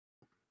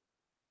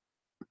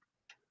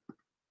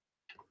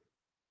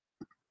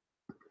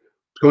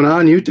Going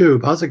on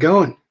YouTube? How's it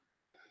going?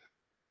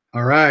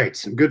 All right,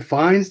 some good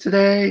finds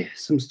today.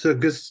 Some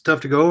good stuff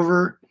to go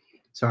over.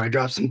 Sorry, I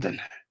dropped something.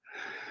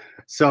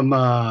 Some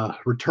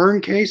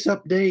return case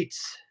updates,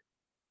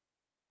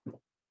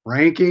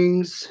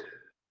 rankings,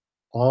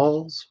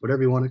 hauls,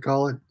 whatever you want to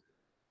call it.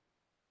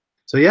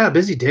 So yeah,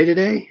 busy day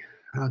today.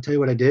 I'll tell you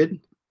what I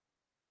did.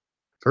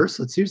 First,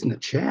 let's use in the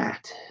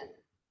chat.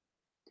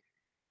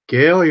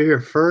 Gail, you're here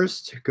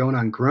first. Going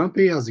on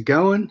Grumpy. How's it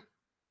going?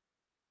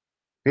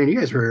 Man, you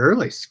guys were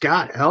early.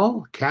 Scott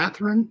L,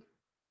 Catherine,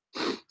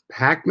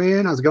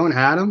 Pac-Man. How's it going,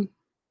 Adam?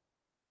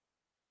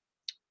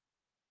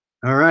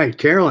 All right,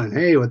 Carolyn.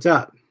 Hey, what's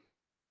up?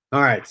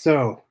 All right,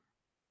 so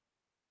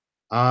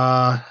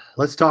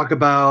let's talk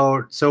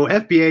about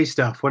FBA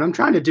stuff. What I'm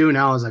trying to do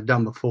now, as I've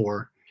done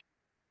before,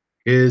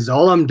 is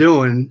all I'm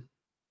doing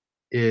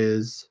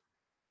is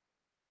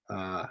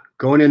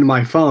going into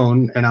my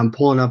phone and I'm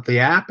pulling up the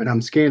app and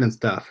I'm scanning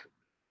stuff.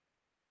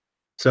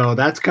 So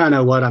that's kind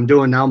of what I'm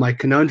doing now. My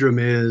conundrum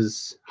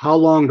is, how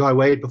long do I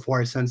wait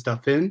before I send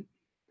stuff in?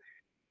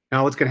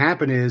 Now, what's going to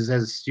happen is,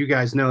 as you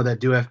guys know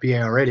that do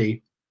FBA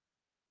already,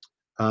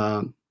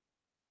 they're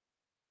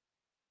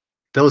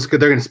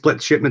going to split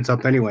shipments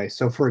up anyway.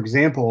 So, for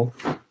example,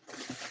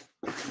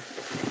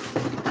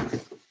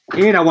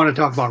 and I want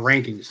to talk about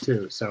rankings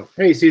too. So,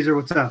 hey, Caesar,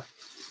 what's up?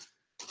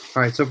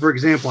 All right. So, for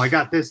example, I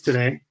got this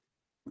today.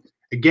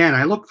 Again,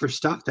 I look for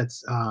stuff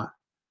that's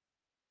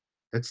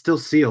still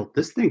sealed.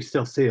 This thing's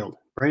still sealed,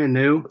 brand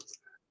new.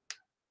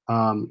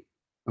 I'm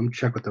gonna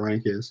check what the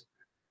rank is.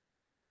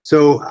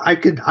 So I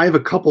have a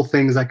couple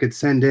things I could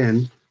send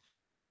in.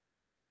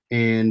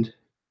 And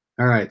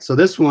all right, so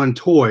this one,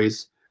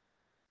 toys,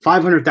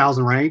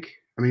 500,000 rank.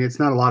 I mean, it's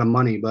not a lot of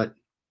money, but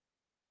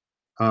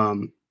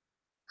I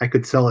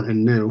could sell it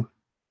in new.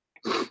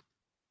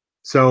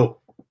 So,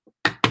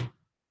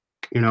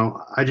 you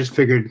know, I just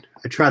figured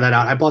I'd try that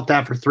out. I bought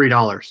that for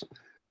 $3.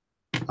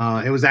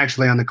 It was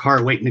actually on the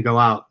cart waiting to go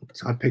out,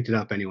 so I picked it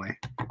up anyway.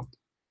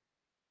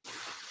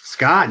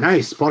 Scott,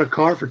 nice. Bought a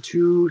car for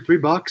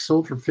 $3,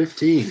 sold for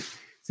 15.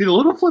 See, the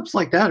little flips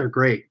like that are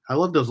great. I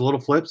love those little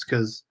flips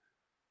because,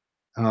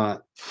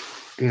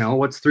 you know,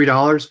 what's $3,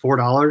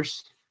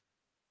 $4?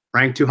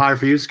 Rank too high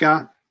for you,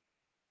 Scott?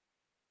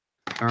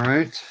 All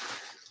right.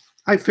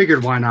 I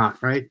figured why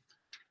not, right?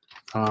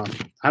 I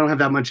don't have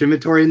that much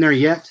inventory in there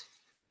yet.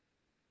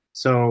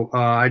 So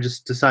I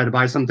just decided to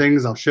buy some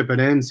things. I'll ship it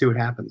in and see what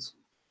happens.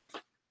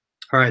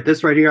 All right,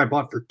 this right here I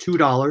bought for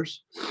 $2.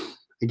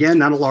 Again,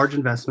 not a large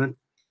investment.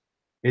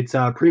 It's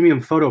premium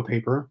photo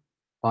paper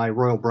by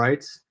Royal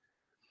Brights.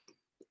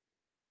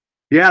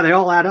 Yeah, they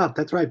all add up.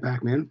 That's right,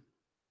 Pac-Man.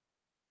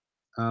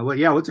 Well,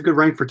 yeah, what's a good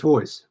rank for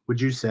toys,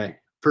 would you say?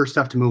 First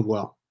stuff to move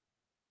well.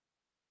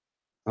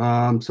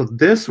 So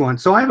this one,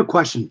 so I have a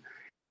question.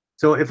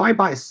 So if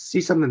I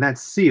see something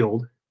that's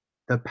sealed,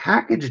 the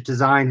package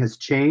design has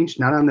changed,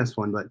 not on this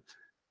one, but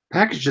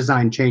package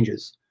design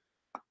changes.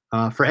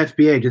 For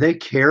FBA, do they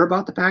care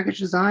about the package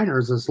design, or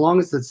is as long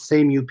as it's the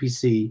same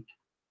UPC,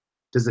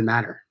 does it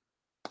matter?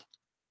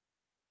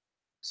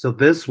 So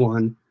this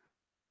one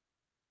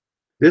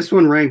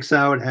ranks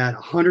out at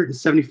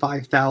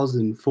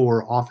 175,000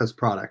 for office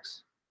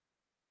products.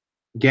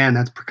 Again,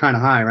 that's kind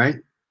of high, right?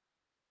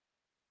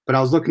 But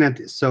I was looking at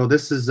this. So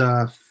this is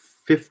a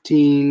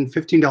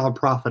 $15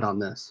 profit on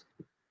this.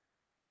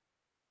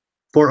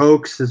 For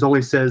Oaks, it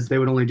only says they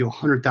would only do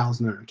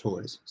 100,000 in their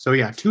toys. So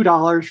yeah,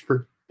 $2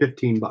 for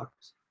 15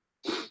 bucks.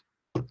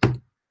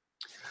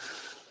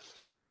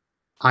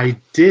 I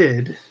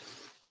did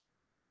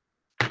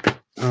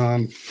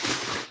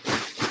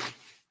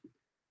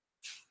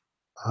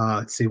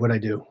let's see what I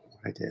do.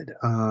 I did.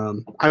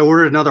 I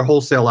ordered another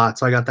wholesale lot,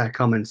 so I got that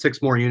coming.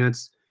 6 more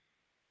units.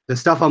 The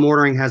stuff I'm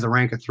ordering has a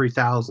rank of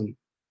 3,000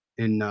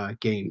 in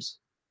games.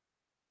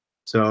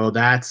 So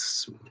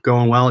that's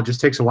going well. It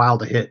just takes a while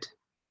to hit.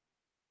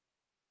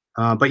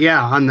 But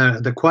yeah, on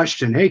the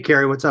question, hey,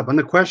 Carrie, what's up? On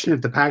the question,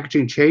 if the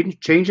packaging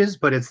changes,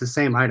 but it's the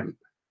same item,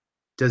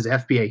 does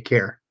FBA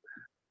care?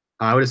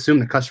 I would assume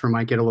the customer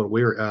might get a little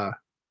weird,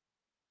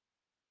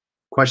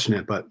 question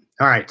it, but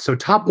all right. So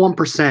top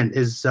 1%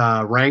 is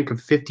rank of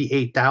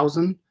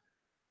 58,000.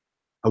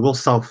 I will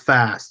sell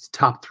fast.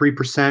 Top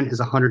 3% is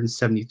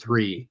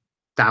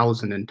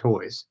 173,000 in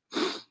toys.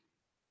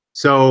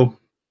 So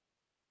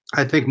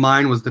I think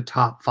mine was the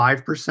top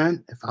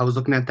 5% if I was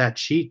looking at that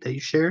sheet that you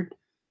shared.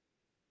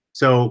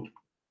 So,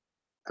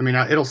 I mean,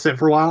 it'll sit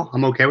for a while.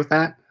 I'm okay with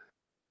that.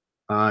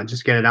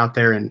 Just get it out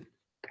there. And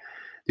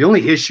the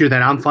only issue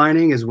that I'm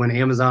finding is when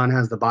Amazon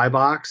has the buy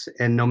box,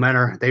 and no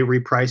matter, they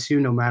reprice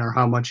you no matter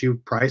how much you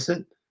price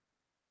it.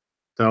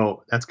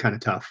 So that's kind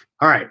of tough.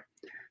 All right.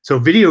 So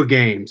video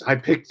games, I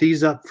picked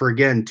these up for,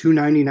 again,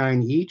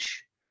 $2.99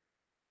 each.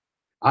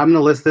 I'm going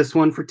to list this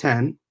one for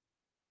 10.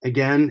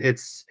 Again,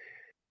 it's,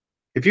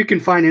 if you can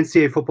find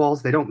NCAA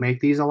footballs, they don't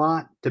make these a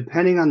lot.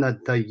 Depending on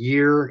the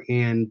year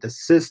and the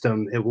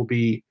system, they'll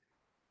be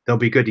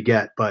good to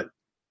get. But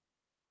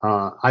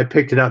I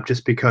picked it up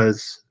just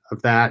because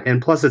of that. And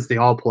plus, it's the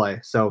all play.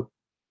 So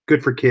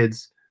good for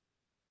kids.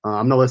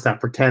 I'm going to list that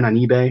for 10 on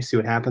eBay, see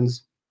what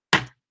happens.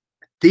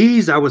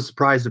 These I was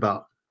surprised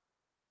about.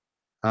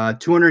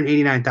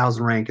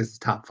 289,000 rank is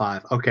the top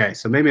 5. Okay,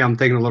 so maybe I'm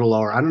thinking a little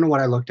lower. I don't know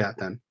what I looked at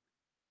then in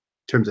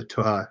terms of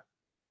I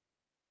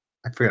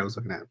forget what I was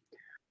looking at.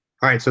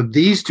 All right, so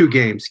these 2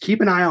 games,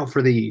 keep an eye out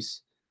for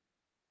these.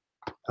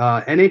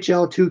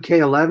 NHL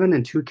 2K11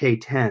 and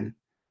 2K10.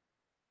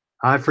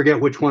 I forget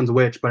which one's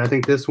which, but I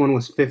think this one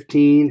was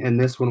 15 and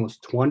this one was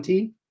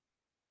 20.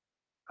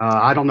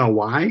 I don't know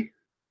why,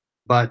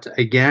 but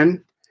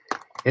again,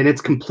 and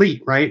it's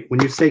complete, right?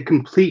 When you say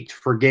complete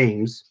for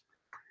games,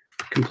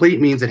 complete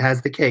means it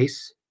has the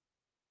case,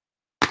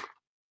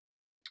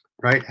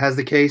 right? Has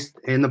the case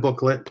in the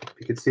booklet.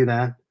 You can see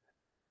that.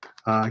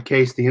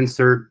 Case, the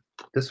insert.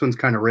 This one's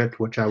kind of ripped,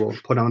 which I will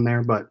put on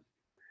there, but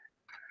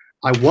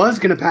I was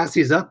going to pass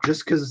these up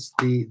just because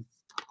the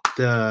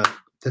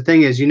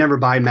thing is, you never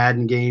buy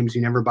Madden games,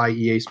 you never buy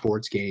EA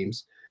Sports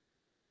games.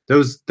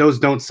 Those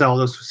don't sell.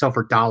 Those sell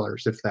for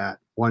dollars, if that,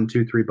 $1,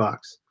 $2,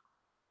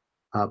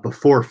 $3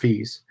 before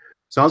fees.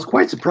 So I was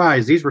quite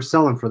surprised these were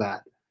selling for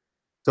that.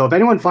 So if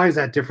anyone finds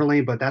that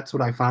differently, but that's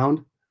what I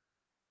found,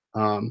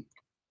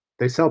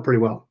 they sell pretty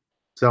well.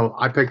 So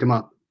I picked them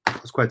up. I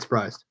was quite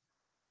surprised.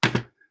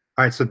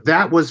 All right, so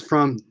that was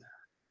from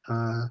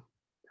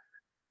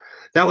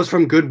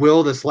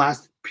Goodwill. This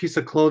last piece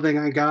of clothing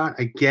I got.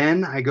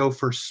 Again, I go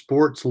for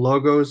sports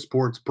logos,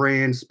 sports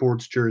brands,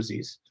 sports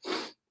jerseys.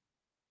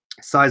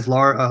 Size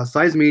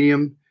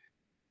medium.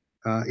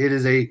 It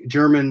is a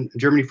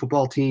Germany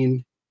football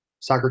team,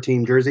 soccer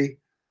team jersey.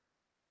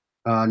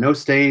 No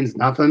stains,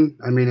 nothing.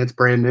 I mean, it's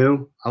brand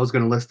new. I was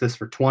going to list this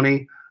for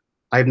 20.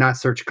 I have not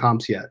searched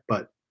comps yet,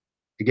 but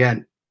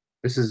again,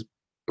 this is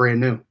brand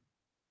new.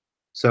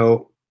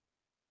 So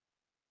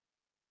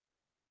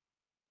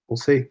we'll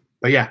see.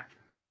 But yeah,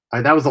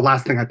 that was the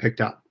last thing I picked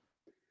up.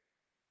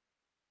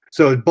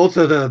 So both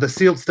of the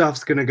sealed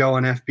stuff's going to go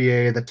on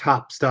FBA. The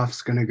top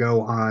stuff's going to go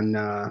on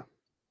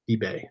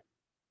eBay.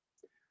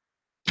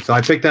 So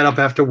I picked that up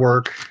after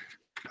work.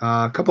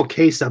 A couple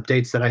case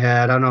updates that I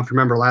had. I don't know if you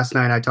remember last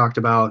night I talked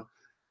about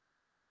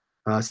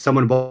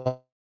someone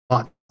bought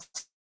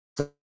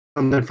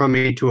something from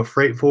me to a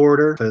freight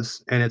forwarder,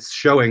 and it's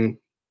showing.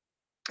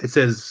 It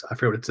says, I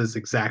forget what it says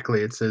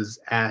exactly. It says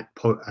at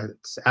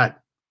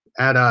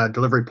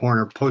delivery point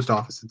or post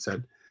office. It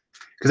said,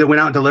 because it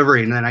went out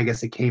delivery and then I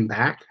guess it came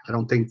back. I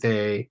don't think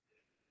they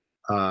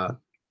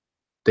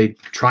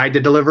tried to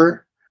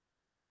deliver.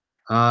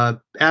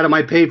 Adam,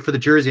 I paid for the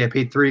jersey. I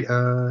paid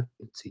let's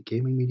see,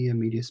 gaming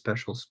media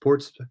special,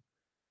 sports.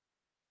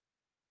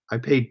 I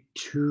paid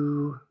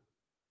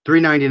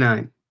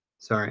 $3.99.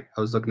 Sorry,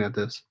 I was looking at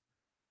this.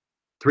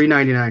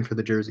 $3.99 for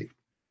the jersey.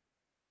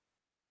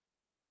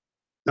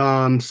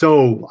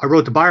 So I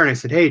wrote the buyer and I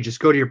said, hey,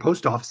 just go to your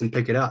post office and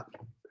pick it up.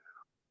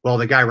 Well,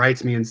 the guy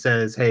writes me and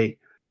says, hey,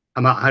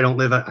 I don't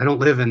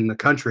live in the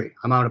country.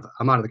 I'm out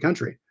of the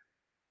country.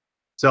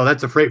 So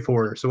that's a freight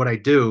forwarder. So what I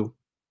do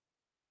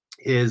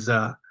is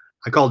I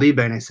called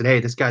eBay and I said, hey,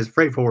 this guy's a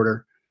freight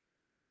forwarder.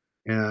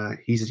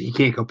 He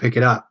can't go pick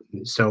it up.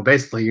 So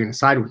basically, you're gonna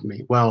side with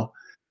me. Well,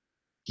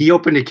 he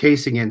opened a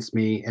case against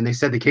me, and they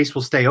said the case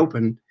will stay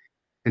open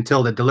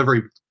until the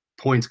delivery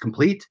point's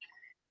complete,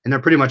 and they're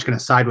pretty much gonna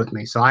side with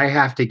me. So I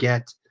have to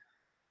get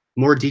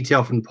more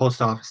detail from the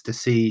post office to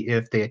see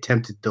if they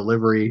attempted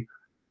delivery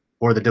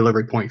or the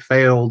delivery point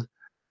failed.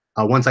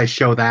 Once I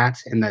show that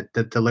and that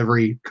the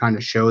delivery kind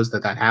of shows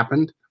that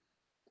happened,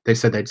 they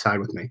said they'd side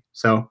with me.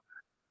 So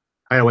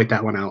I gotta wait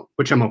that one out,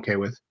 which I'm okay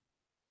with.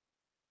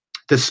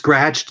 The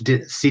scratched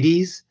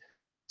CDs.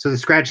 So the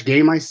scratch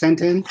game I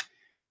sent in,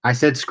 I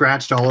said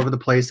scratched all over the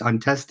place,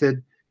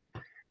 untested.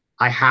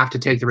 I have to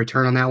take the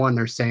return on that one.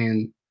 They're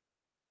saying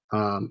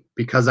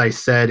because I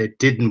said it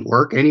didn't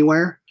work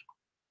anywhere,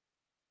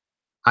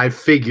 I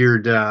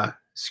figured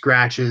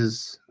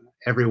scratches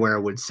everywhere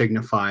would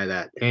signify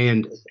that,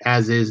 and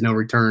as is no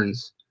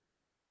returns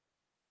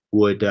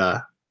would.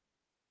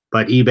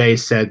 But eBay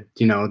said,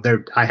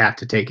 I have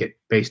to take it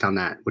based on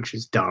that, which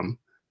is dumb.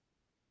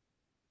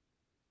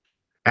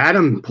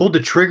 Adam pulled the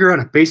trigger on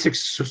a basic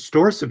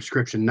store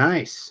subscription.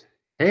 Nice.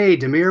 Hey,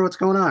 Demir, what's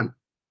going on?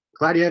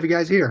 Glad to have you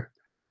guys here.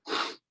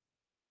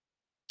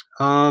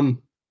 The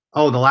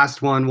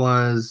last one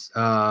was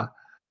I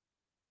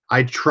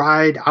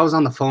was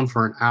on the phone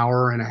for an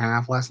hour and a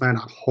half last night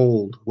on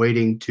hold,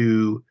 waiting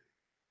to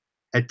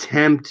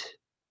attempt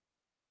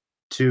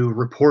to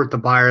report the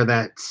buyer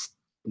that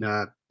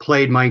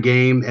played my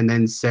game and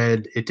then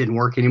said it didn't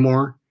work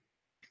anymore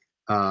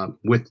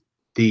with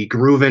the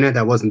groove in it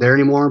that wasn't there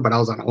anymore, but I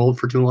was on hold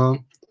for too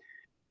long.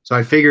 So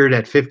I figured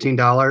at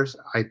 $15,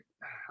 I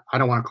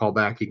don't want to call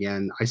back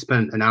again. I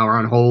spent an hour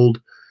on hold.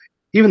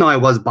 Even though I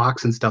was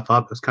boxing stuff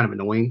up, it was kind of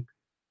annoying.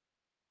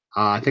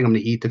 I think I'm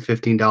going to eat the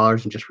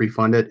 $15 and just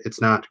refund it. It's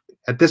not,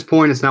 at this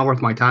point, it's not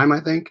worth my time, I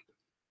think.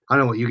 I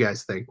don't know what you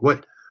guys think.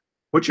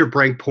 What's your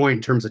break point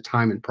in terms of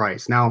time and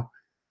price? Now,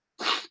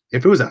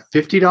 if it was a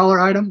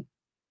 $50 item,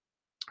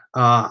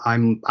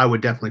 I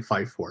would definitely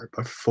fight for it.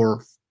 But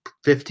for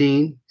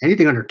 15,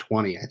 anything under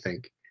 20, I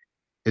think,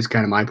 is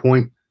kind of my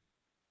point.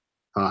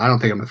 I don't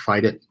think I'm going to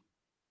fight it.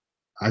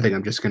 I think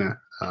I'm just going to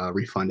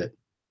refund it.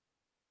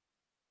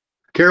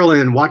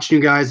 Carolyn, watching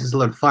you guys has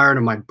lit fire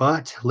to my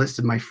butt.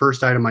 Listed my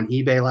first item on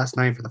eBay last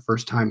night for the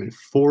first time in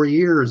 4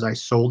 years. I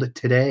sold it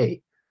today.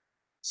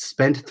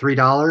 Spent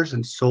 $3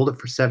 and sold it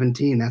for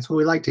 17. That's what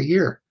we like to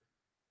hear.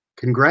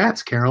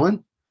 Congrats,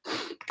 Carolyn.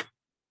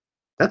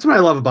 That's what I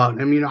love about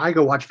it. I mean, I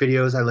go watch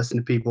videos. I listen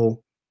to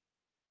people.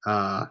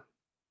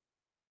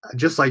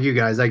 Just like you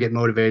guys, I get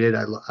motivated.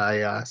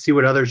 I see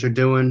what others are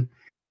doing.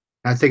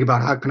 And I think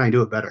about how can I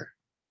do it better?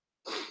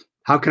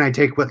 How can I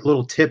take what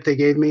little tip they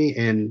gave me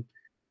and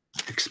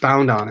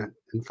expound on it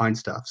and find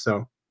stuff?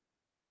 So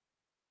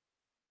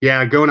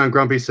yeah, going on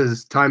Grumpy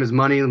says time is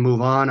money and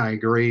move on. I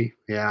agree.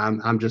 Yeah,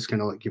 I'm just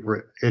gonna give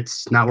it.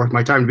 It's not worth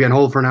my time to be on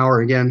hold for an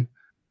hour again.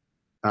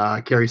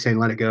 Carrie saying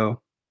let it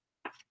go.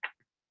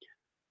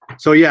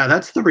 So yeah,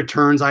 that's the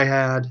returns I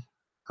had.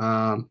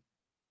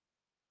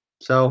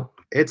 So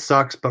it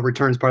sucks, but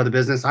returns part of the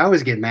business. I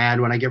always get mad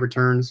when I get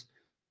returns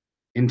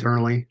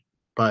internally,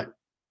 but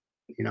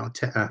you know,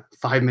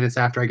 5 minutes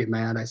after I get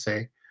mad, I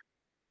say,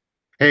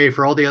 hey,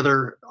 for all the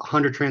other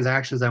 100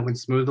 transactions that went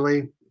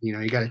smoothly, you know,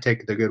 you got to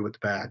take the good with the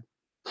bad.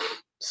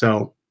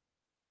 So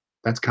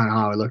that's kind of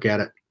how I look at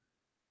it.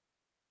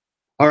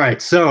 All right,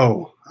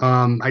 so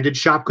I did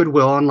Shop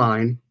Goodwill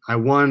online. I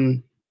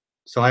won.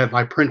 So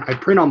I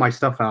print all my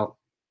stuff out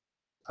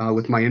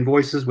with my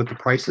invoices with the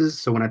prices.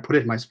 So when I put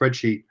it in my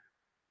spreadsheet,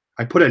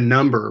 I put a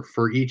number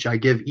for each. I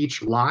give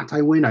each lot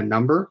I win a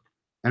number,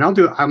 and I'm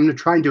gonna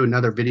try and do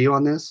another video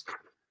on this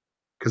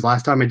because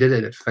last time I did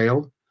it, it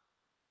failed.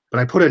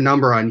 But I put a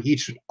number on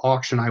each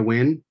auction I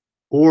win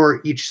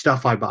or each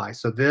stuff I buy.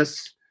 So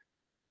this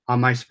on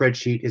my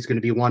spreadsheet is going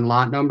to be one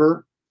lot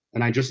number,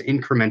 and I just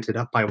increment it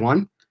up by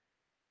one.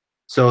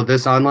 So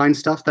this online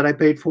stuff that I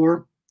paid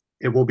for,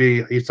 it will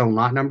be its own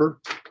lot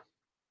number.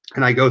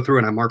 And I go through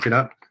and I mark it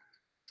up.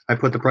 I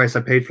put the price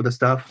I paid for the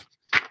stuff,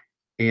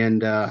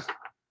 and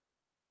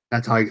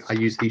that's how I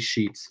use these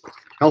sheets.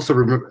 I also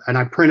remember, and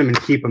I print them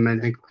and keep them.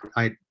 And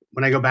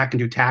when I go back and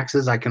do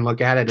taxes, I can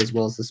look at it as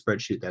well as the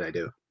spreadsheet that I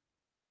do.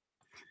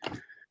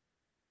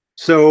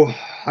 So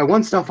I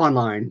won stuff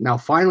online. Now,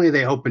 finally,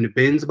 they opened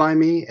bins by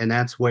me, and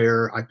that's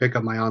where I pick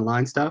up my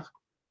online stuff.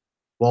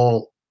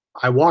 Well,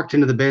 I walked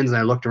into the bins and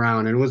I looked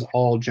around, and it was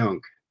all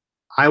junk.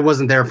 I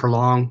wasn't there for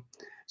long,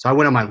 so I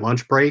went on my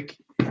lunch break,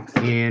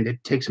 and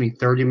it takes me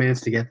 30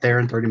 minutes to get there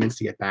and 30 minutes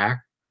to get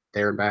back,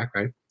 there and back,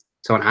 right?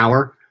 So an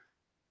hour.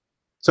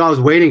 So I was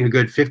waiting a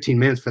good 15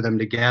 minutes for them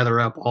to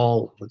gather up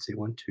all, let's see,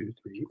 1, 2,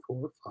 3,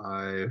 4,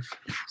 5,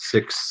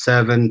 6,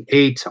 7,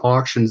 8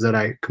 auctions that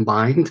I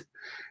combined.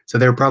 So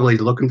they were probably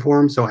looking for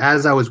them. So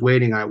as I was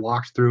waiting, I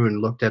walked through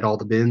and looked at all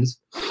the bins.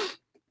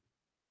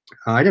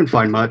 I didn't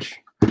find much,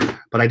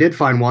 but I did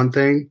find one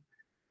thing,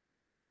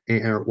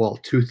 or well,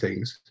 two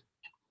things.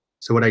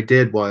 So what I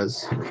did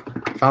was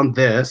found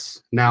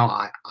this.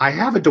 Now I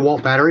have a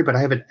DeWalt battery, but I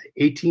have an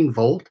 18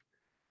 volt.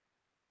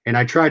 And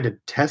I tried to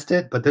test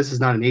it, but this is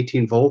not an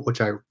 18 volt,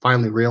 which I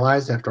finally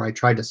realized after I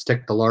tried to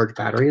stick the large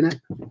battery in it.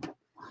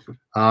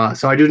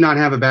 So I do not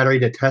have a battery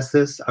to test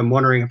this. I'm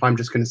wondering if I'm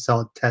just going to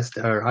sell it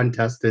tested or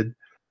untested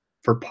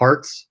for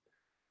parts.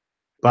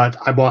 But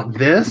I bought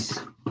this,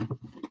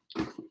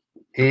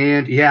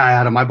 and yeah,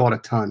 Adam, I bought a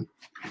ton.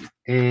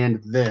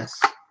 And this.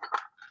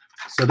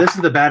 So this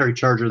is the battery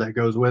charger that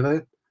goes with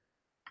it.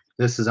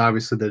 This is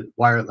obviously the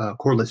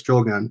cordless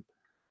drill gun.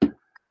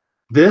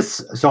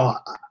 This, so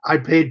I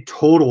paid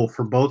total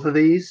for both of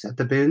these at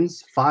the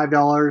bins,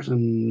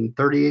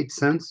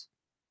 $5.38.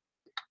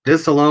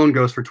 This alone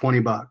goes for 20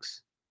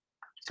 bucks.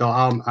 So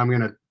I'm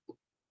gonna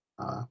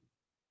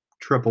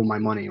triple my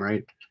money,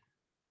 right?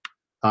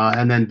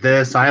 And then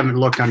this, I haven't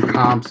looked on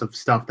comps of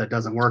stuff that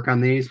doesn't work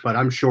on these, but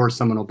I'm sure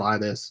someone will buy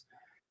this.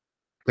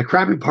 The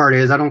crappy part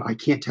is I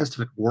can't test if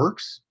it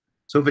works.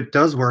 So if it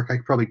does work, I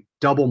could probably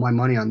double my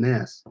money on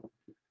this.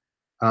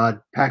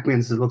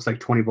 Pac-Man says it looks like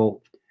 20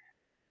 volt.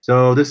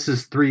 So this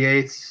is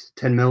 3/8,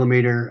 10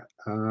 millimeter,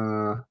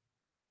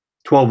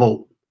 12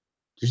 volt.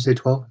 Did you say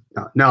 12?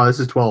 No,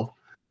 this is 12.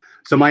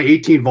 So my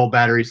 18 volt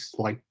battery is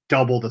like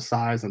double the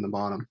size on the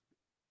bottom.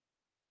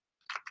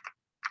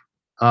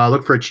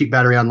 Look for a cheap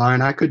battery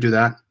online. I could do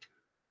that.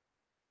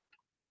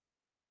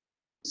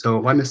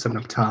 So I missed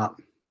something up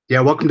top. Yeah,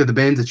 welcome to the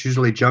bins. It's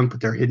usually junk,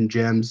 but they're hidden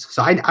gems.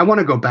 So I want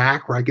to go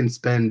back where I can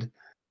spend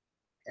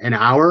an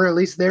hour at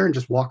least there and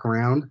just walk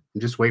around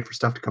and just wait for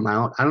stuff to come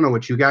out. I don't know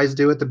what you guys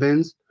do at the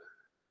bins,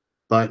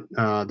 but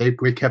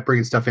we kept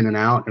bringing stuff in and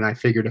out, and I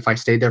figured if I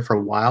stayed there for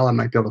a while, I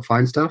might be able to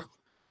find stuff.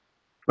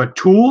 But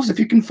tools, if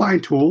you can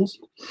find tools,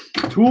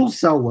 tools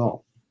sell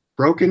well.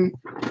 Broken,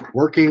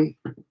 working,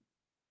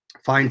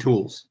 find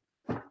tools.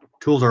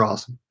 Tools are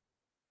awesome.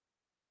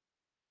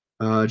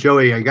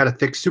 Joey, I got a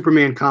thick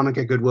Superman comic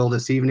at Goodwill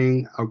this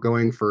evening. I'm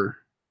going for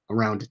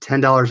around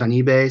 $10 on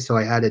eBay, so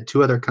I added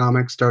 2 other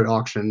comics, started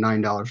auction,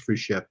 $9 free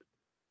ship.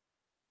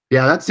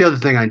 Yeah, that's the other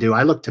thing I do.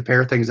 I look to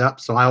pair things up,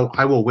 so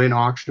I will win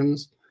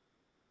auctions.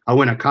 I'll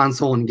win a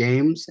console and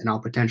games, and I'll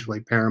potentially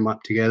pair them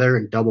up together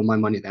and double my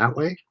money that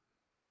way,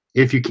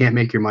 if you can't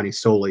make your money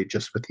solely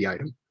just with the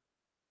item.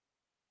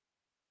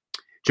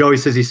 Joey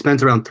says he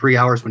spends around 3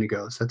 hours when he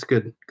goes. That's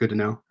good. Good to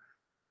know.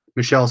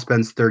 Michelle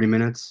spends 30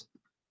 minutes.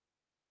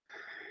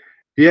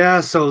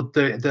 Yeah, so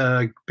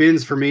the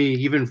bins for me,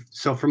 even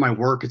so for my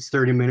work, it's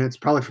 30 minutes.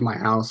 Probably for my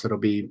house, it'll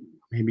be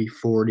maybe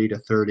 40 to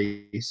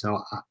 30.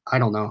 So I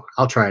don't know.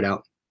 I'll try it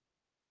out.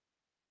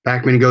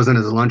 Back when he goes on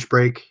his lunch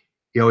break,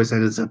 he always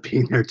ends up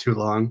being there too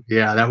long.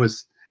 Yeah, that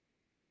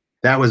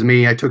was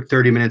me. I took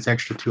 30 minutes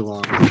extra too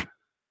long.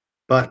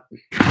 But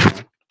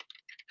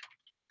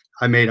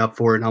I made up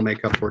for it, and I'll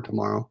make up for it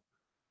tomorrow.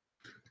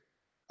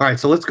 All right,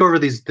 so let's go over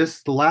these.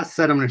 The last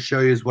set I'm going to show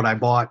you is what I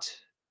bought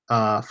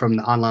from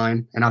the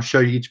online, and I'll show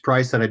you each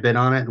price that I bid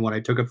on it and what I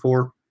took it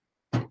for.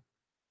 All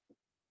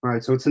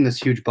right, so it's in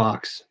this huge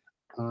box.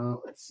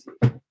 Let's see.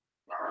 All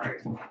right.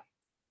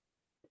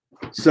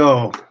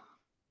 So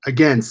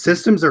again,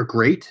 systems are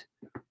great.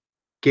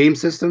 Game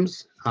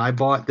systems.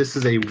 This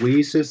is a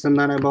Wii system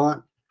that I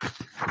bought.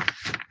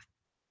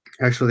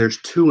 Actually, there's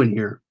two in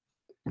here.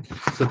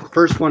 So the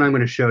first one I'm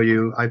going to show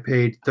you, I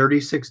paid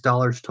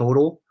 $36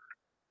 total.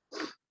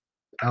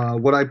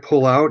 What I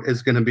pull out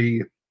is going to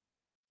be,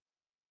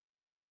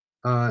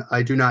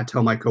 I do not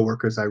tell my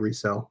coworkers I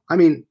resell. I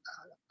mean,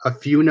 a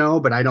few know,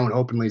 but I don't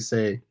openly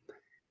say,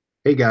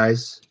 hey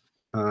guys,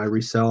 I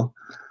resell.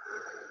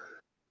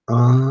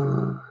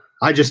 I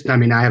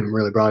haven't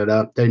really brought it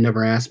up. They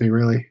never asked me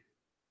really.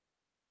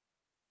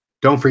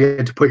 Don't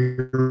forget to put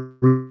your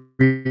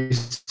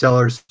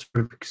reseller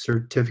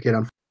certificate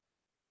on.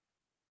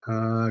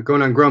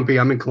 Going on Grumpy,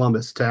 I'm in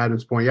Columbus to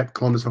Adams Point. Yep,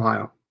 Columbus,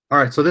 Ohio. All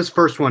right, so this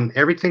first one,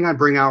 everything I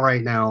bring out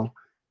right now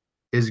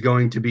is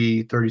going to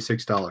be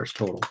 $36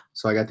 total.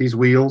 So I got these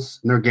wheels,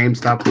 and they're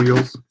GameStop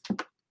wheels.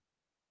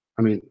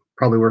 I mean,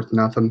 probably worth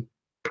nothing.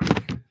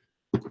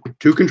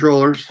 2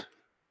 controllers,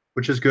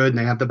 which is good, and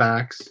they have the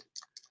backs.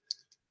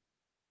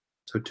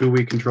 So 2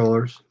 Wii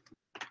controllers.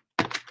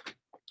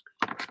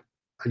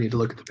 I need to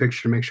look at the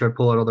picture to make sure I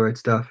pull out all the right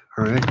stuff.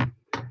 All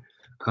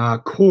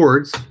right.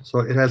 Cords. So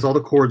it has all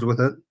the cords with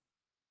it.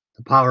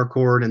 The power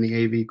cord and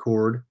the AV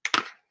cord,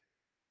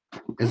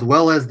 as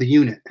well as the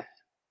unit.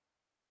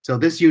 So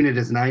this unit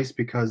is nice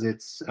because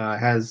it's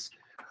has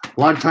a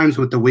lot of times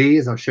with the Wii,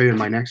 as I'll show you in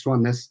my next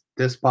one, this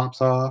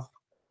pops off,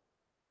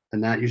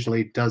 and that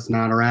usually does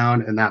not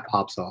around, and that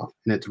pops off,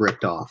 and it's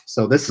ripped off.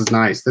 So this is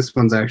nice. This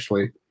one's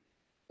actually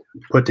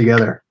put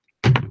together.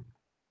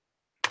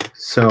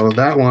 So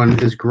that one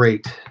is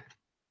great.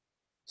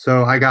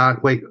 So I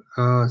got,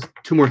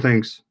 2 more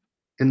things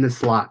in this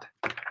slot.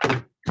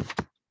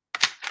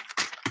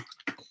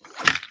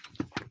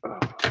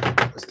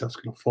 This stuff's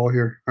gonna fall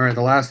here. All right,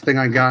 the last thing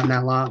I got in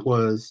that lot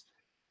was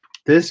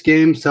this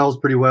game sells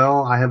pretty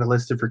well. I have it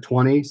listed for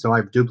 20, so I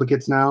have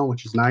duplicates now,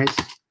 which is nice.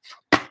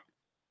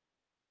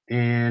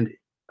 And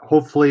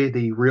hopefully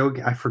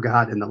I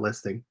forgot in the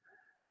listing.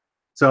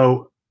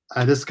 So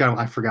this guy,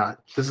 I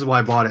forgot. This is why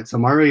I bought it. So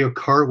Mario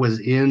Kart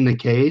was in the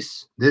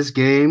case. This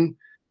game,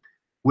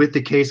 with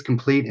the case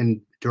complete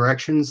and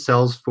directions,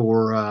 sells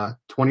for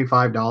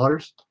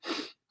 $25.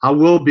 I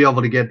will be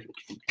able to get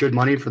good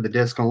money for the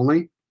disc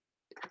only.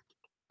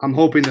 I'm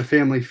hoping the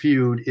Family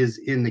Feud is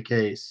in the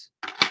case,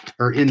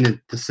 or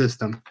in the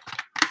system.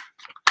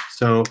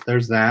 So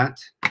there's that,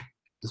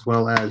 as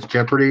well as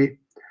Jeopardy.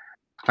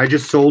 I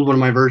just sold one of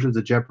my versions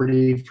of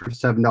Jeopardy for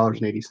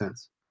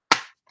 $7.80.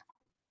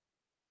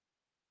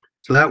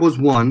 So that was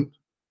one,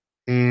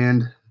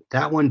 and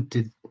that one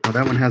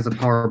has a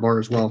power bar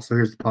as well. So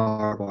here's the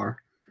power bar.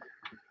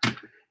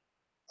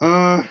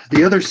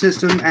 The other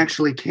system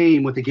actually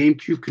came with a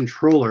GameCube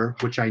controller,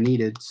 which I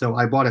needed. So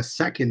I bought a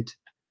second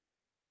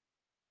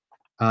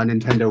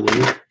Nintendo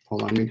Wii.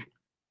 Hold on, I'm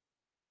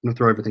gonna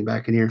throw everything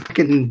back in here.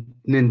 Second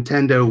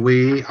Nintendo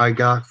Wii I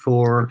got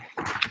for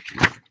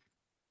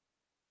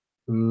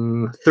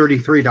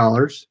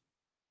 $33.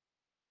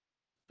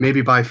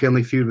 Maybe buy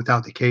Family Feud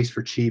without the case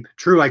for cheap.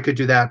 True, I could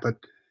do that, but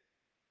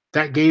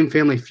that game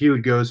Family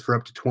Feud goes for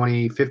up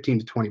to 15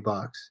 to 20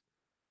 bucks.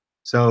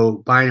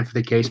 So buying it for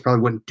the case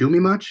probably wouldn't do me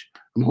much.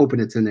 I'm hoping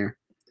it's in there.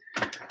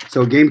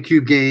 So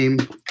GameCube game,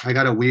 I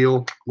got a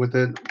wheel with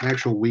it, an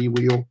actual Wii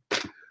wheel.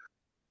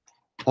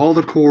 All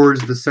the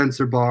cords, the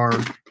sensor bar.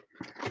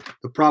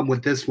 The problem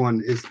with this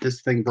one is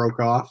this thing broke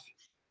off,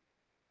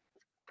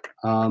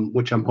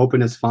 which I'm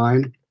hoping is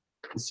fine.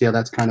 See how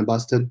that's kind of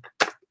busted.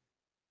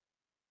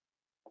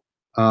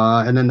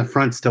 And then the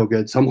front's still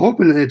good. So I'm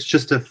hoping it's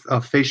just a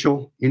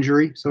facial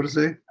injury, so to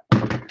say.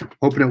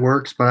 Hoping it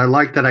works, but I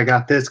like that I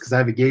got this because I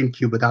have a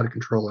GameCube without a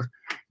controller.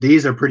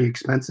 These are pretty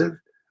expensive,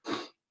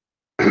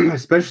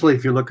 especially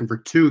if you're looking for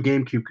 2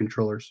 GameCube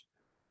controllers.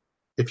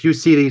 If you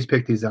see these,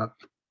 pick these up.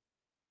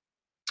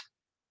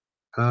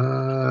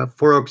 4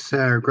 Oaks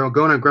Center.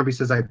 Going on Grumpy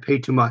says I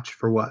paid too much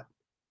for what?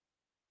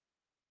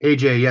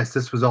 AJ, yes,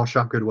 this was all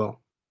ShopGoodwill.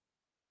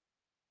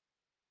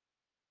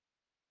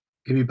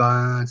 Maybe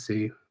let's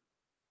see.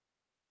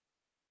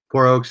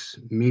 4 Oaks,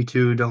 me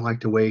too. Don't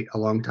like to wait a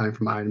long time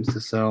for my items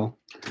to sell.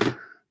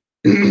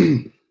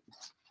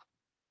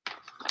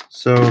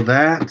 So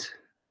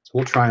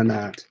we'll try on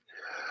that.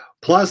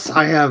 Plus,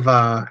 I have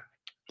the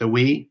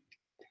Wii.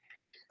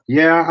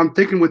 Yeah, I'm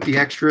thinking with the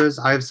extras.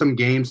 I have some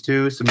games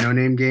too, some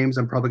no-name games.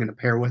 I'm probably going to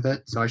pair with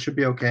it, so I should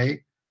be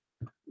okay.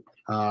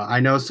 I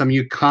know some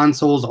you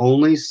consoles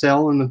only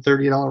sell in the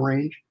 $30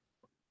 range,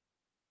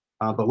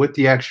 but with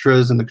the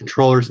extras and the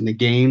controllers and the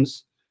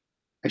games,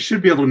 I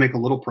should be able to make a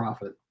little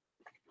profit.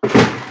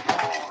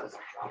 Oh,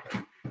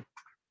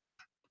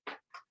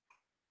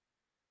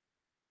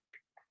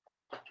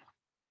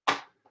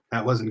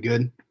 that wasn't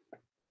good.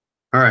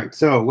 All right,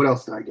 so what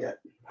else did I get?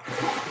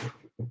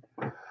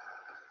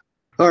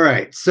 All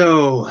right,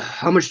 so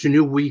how much do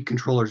new Wii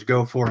controllers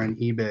go for on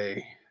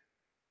eBay?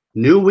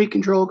 New Wii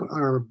control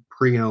or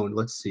pre-owned?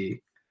 Let's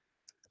see.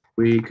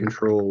 Wii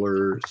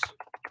controllers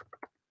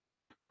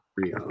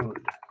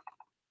pre-owned.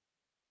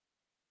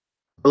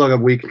 I'll look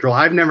up Wii control.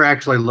 I've never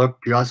actually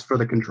looked just for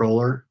the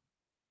controller.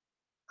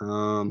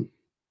 I'm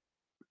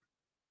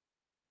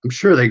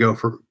sure they go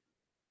for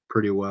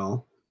pretty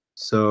well.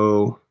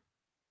 So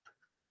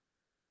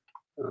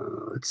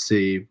let's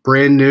see.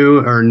 Brand new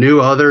or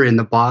new other in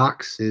the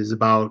box is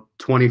about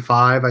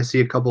 25. I see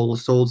a couple of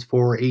solds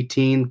for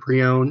 18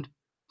 pre-owned.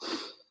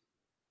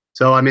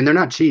 So I mean they're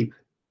not cheap.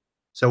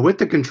 So with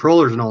the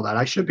controllers and all that,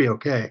 I should be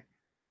okay.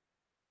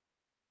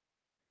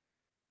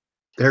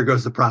 There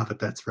goes the profit.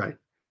 That's right.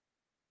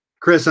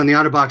 Chris, on the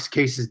out-of-box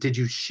cases, did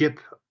you ship?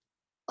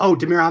 Oh,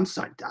 Demir, I'm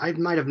sorry. I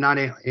might have not.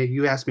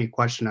 You asked me a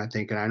question, I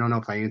think, and I don't know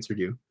if I answered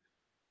you.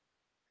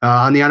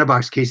 On the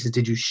out-of-box cases,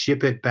 did you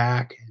ship it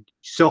back?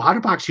 So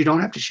out-of-box, you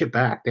don't have to ship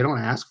back. They don't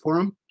ask for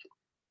them,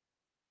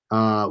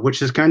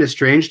 which is kind of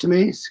strange to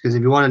me. Because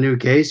if you want a new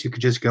case, you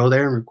could just go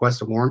there and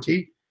request a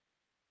warranty.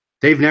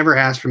 They've never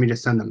asked for me to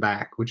send them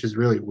back, which is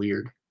really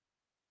weird.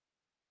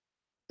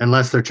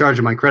 Unless they're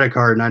charging my credit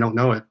card and I don't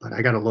know it, but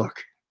I got to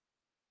look.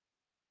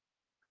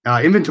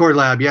 Inventory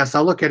Lab, yes,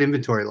 I'll look at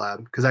Inventory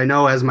Lab because I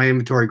know as my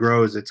inventory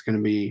grows, it's going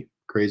to be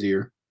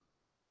crazier.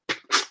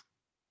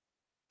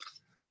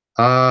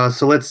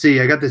 So let's see.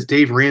 I got this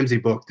Dave Ramsey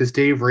book. This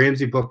Dave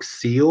Ramsey book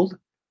sealed.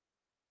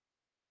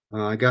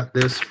 I got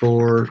this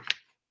for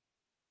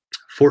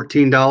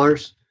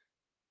 $14.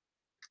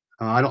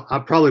 I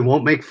probably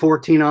won't make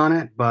 14 on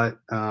it, but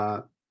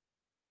I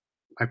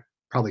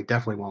probably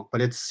definitely won't.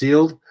 But it's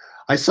sealed.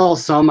 I saw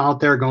some out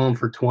there going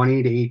for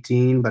 20 to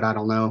 18, but I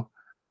don't know.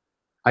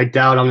 I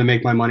doubt I'm gonna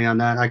make my money on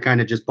that. I kind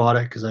of just bought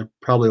it because I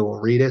probably will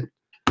read it.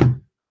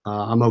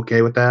 I'm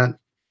okay with that.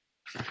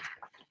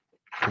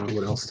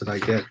 What else did I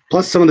get?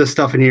 Plus some of the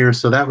stuff in here.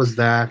 So that was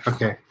that.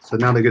 Okay, so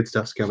now the good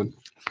stuff's coming.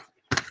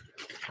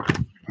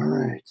 All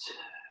right.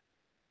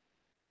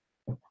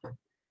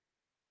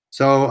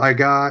 So I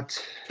got.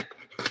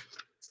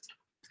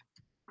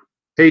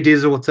 Hey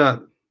Diesel, what's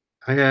up?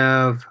 I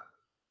have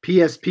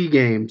PSP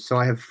games, so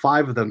I have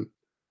 5 of them.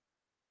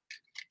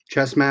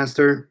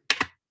 Chessmaster.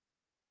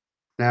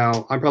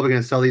 Now I'm probably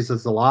gonna sell these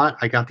as a lot.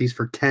 I got these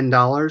for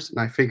 $10, and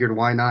I figured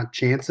why not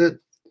chance it.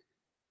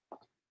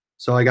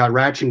 So I got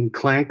Ratchet and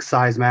Clank,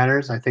 Size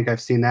Matters. I think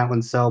I've seen that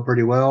one sell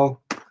pretty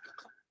well.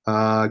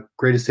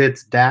 Greatest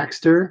Hits,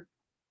 Daxter.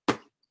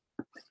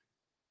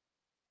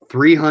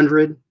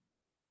 300.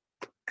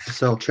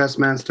 Sell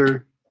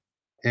Chessmaster.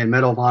 And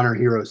Medal of Honor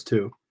Heroes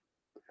 2.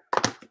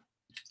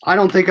 I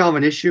don't think I'll have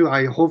an issue.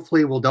 I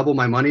hopefully will double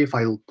my money if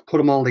I put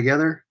them all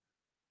together.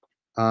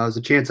 There's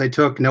a chance I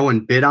took. No one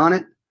bid on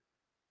it.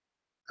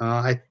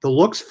 The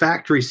looks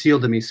factory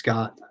sealed to me,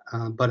 Scott,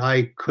 but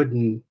I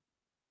couldn't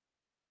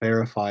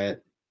verify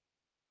it.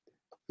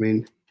 I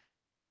mean,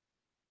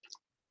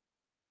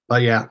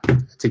 but yeah,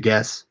 it's a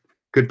guess.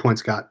 Good point,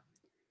 Scott.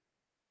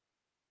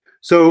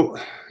 So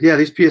yeah,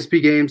 these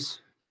PSP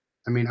games.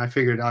 I mean, I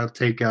figured I'll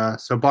take.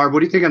 So Barb, what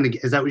do you think on the?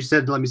 Is that what you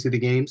said? Let me see the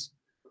games.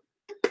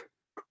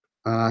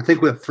 I think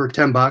for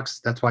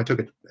 $10, that's why I took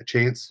a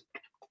chance.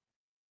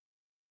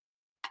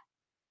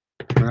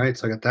 All right,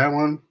 so I got that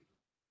one.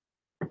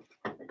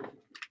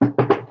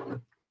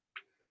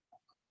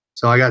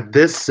 So I got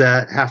this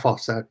set, half off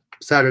set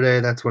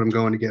Saturday. That's what I'm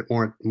going to get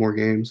more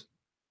games.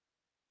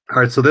 All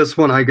right, so this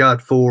one I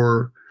got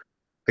for,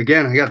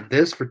 again, I got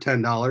this for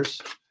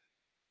 $10.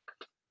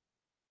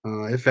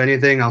 If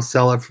anything, I'll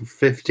sell it for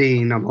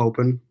 15. I'm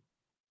hoping,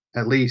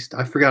 at least.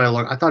 I forgot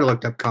I thought I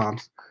looked up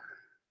comps,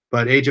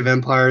 but Age of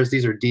Empires.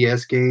 These are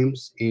DS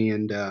games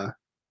and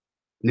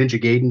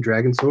Ninja Gaiden,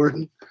 Dragon Sword.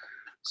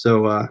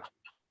 So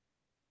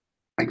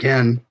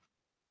again,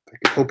 I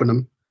can open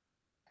them.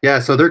 Yeah,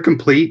 so they're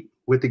complete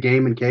with the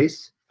game and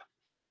case.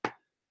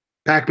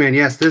 Pac-Man,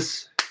 yes,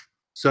 this.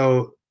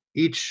 So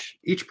each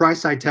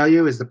price I tell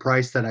you is the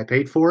price that I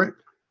paid for it.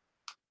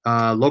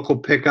 Local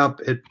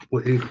pickup, it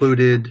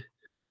included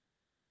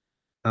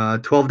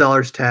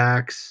 $12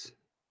 tax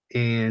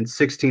and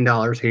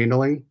 $16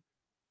 handling.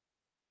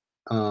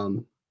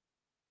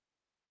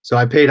 So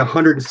I paid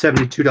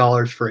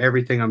 $172 for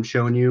everything I'm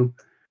showing you,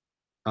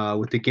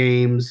 with the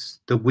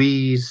games, the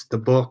Wiis, the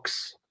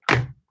books.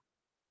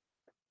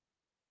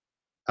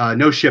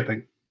 No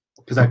shipping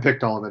because I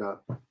picked all of it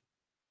up.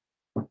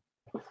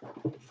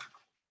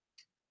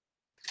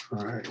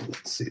 All right,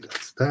 let's see.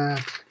 That's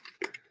that.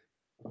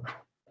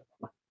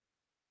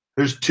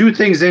 There's 2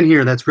 things in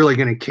here that's really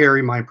going to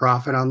carry my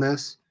profit on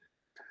this.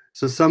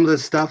 So some of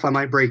this stuff I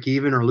might break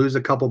even or lose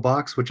a couple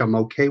bucks, which I'm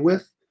okay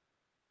with.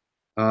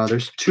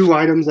 There's 2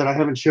 items that I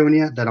haven't shown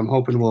yet that I'm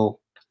hoping will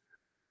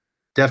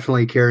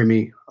definitely carry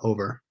me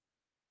over.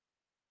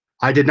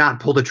 I did not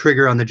pull the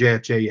trigger on the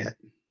JFJ yet,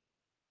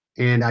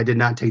 and I did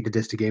not take the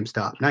disc to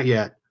GameStop. Not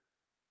yet.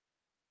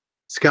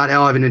 Scott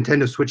L, I have a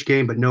Nintendo Switch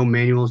game, but no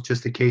manuals,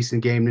 just the case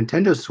and game.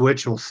 Nintendo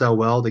Switch will sell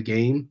well, the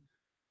game.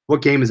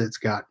 What game is it,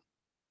 Scott?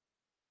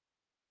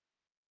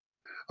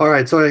 All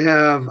right, so I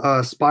have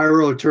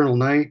Spyro Eternal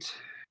Night.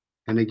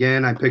 And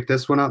again, I picked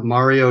this one up,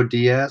 Mario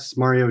DS.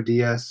 Mario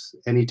DS,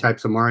 any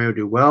types of Mario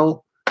do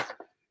well.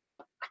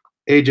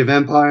 Age of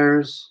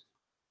Empires.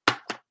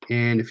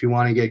 And if you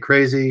want to get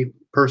crazy,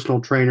 Personal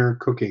Trainer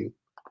Cooking.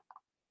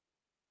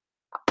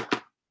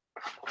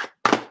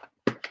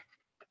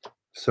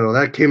 So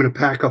that came in a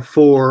pack of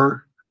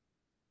 4.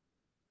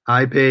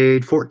 I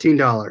paid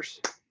 $14.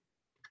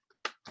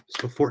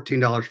 So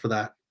 $14 for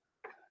that.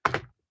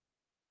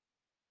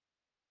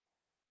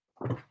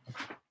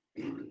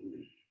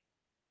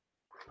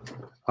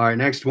 All right,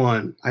 next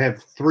one. I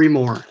have 3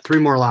 more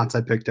lots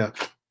I picked up.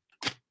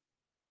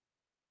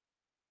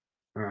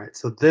 All right,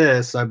 so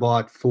this I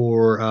bought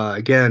for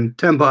again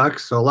 $10.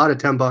 So a lot of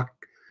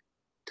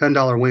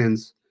 $10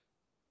 wins.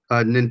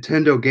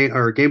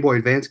 Nintendo Game Boy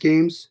Advance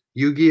games,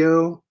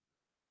 Yu-Gi-Oh,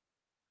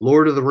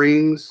 Lord of the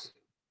Rings,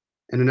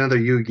 and another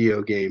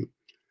Yu-Gi-Oh game.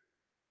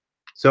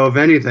 So if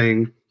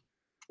anything,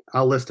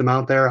 I'll list them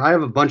out there. I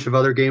have a bunch of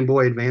other Game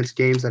Boy Advance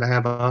games that I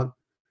have up.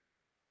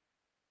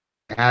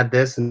 Add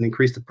this and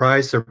increase the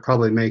price, or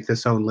probably make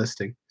this own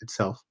listing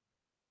itself.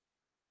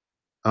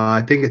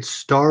 I think it's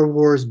Star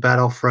Wars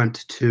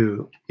Battlefront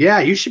 2. Yeah,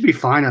 you should be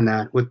fine on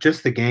that. With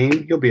just the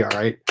game, you'll be all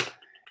right.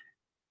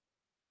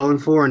 Going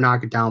for and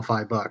knock it down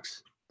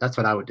 $5. That's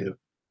what I would do.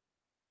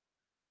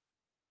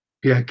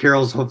 Yeah,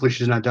 Carol's, hopefully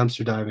she's not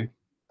dumpster diving.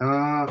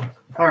 All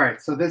right,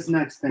 so this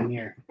next thing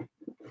here.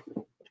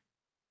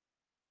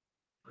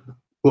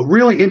 What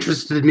really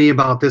interested me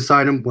about this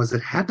item was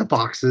it had the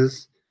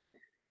boxes,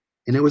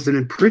 and it was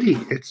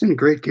it's in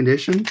great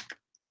condition.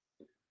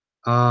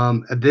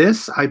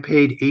 This I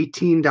paid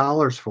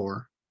 $18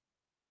 for.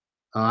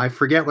 I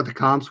forget what the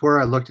comps were.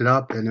 I looked it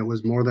up, and it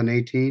was more than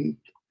 18.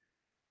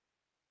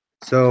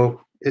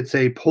 So it's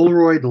a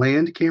Polaroid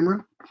land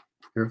camera.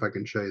 Here, if I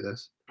can show you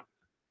this.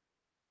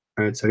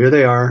 All right, so here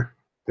they are.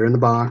 They're in the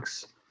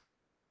box.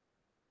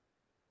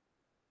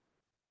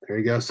 There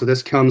you go. So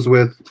this comes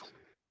with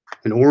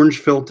an orange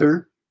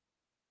filter,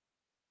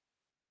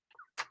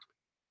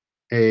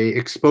 a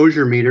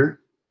exposure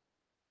meter,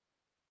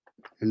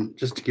 and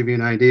just to give you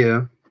an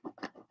idea,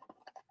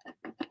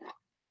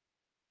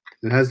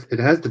 it has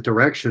the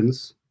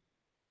directions,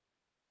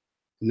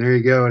 and there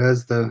you go. It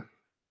has the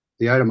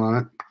item on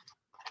it.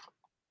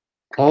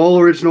 All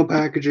original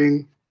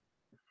packaging.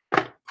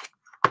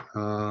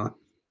 And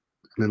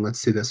then let's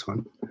see this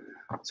one.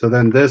 So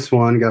then this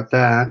one got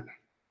that.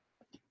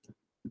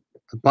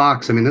 The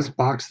box. I mean, this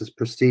box is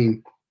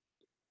pristine.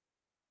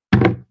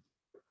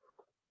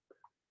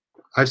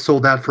 I've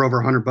sold that for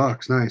over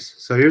 $100. Nice.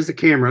 So here's the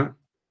camera,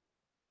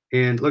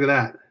 and look at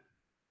that.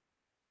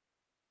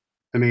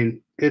 I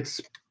mean,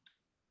 it's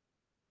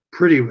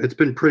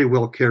been pretty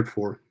well cared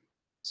for.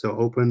 So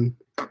open.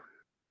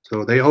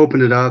 So they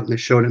opened it up and they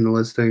showed it in the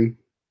listing.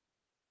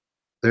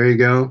 There you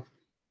go.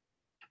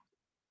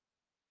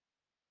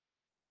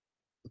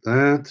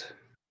 That.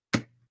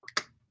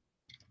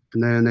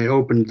 And then they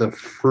opened the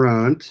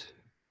front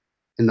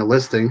in the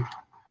listing.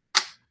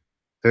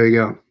 There you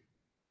go.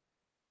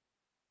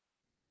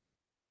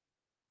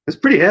 It's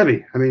pretty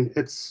heavy. I mean,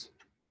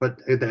 but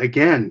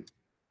again,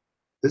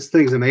 this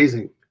thing's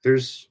amazing.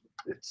 It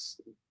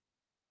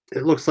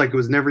looks like it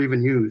was never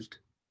even used.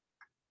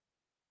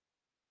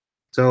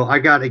 So I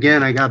got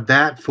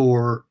that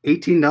for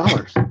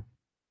 $18.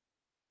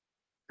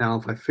 Now,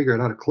 if I figure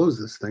out how to close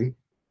this thing,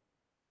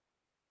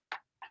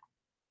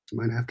 I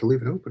might have to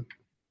leave it open.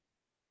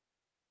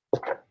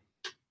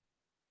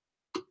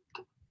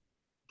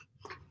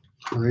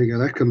 There you go.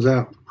 That comes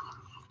out.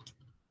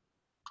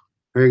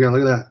 There you go.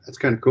 Look at that. That's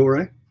kind of cool,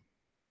 right?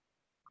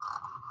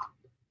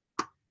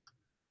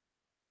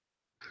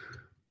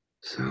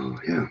 So,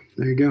 yeah,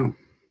 there you go.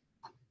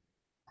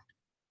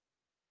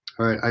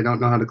 All right. I don't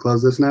know how to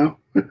close this now.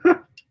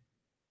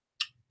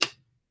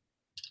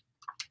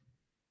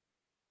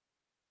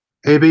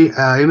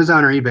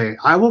 Amazon or eBay?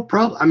 I will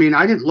probably, I mean,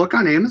 I didn't look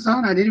on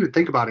Amazon. I didn't even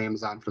think about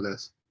Amazon for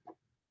this.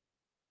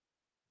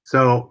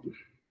 So,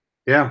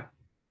 yeah.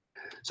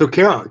 So,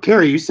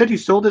 Carrie, you said you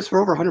sold this for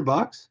over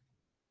 $100?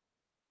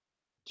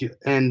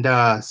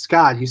 And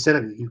Scott, you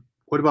said,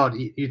 what about,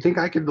 you think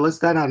I could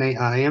list that on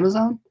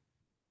Amazon?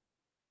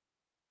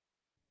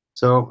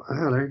 So,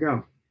 there you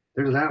go.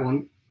 There's that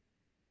one.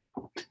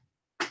 I'm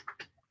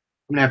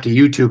going to have to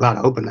YouTube how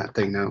to open that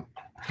thing now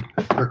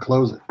or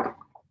close it.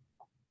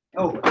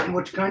 Oh, and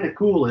what's kind of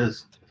cool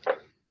is,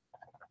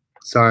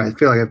 sorry, I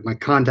feel like my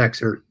contacts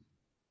are,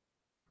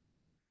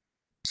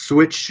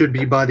 switch should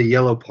be by the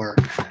yellow part.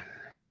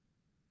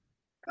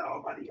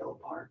 Oh, by the yellow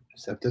part.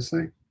 Is that this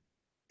thing?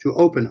 To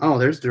open, oh,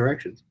 there's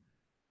directions.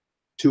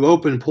 To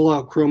open, pull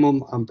out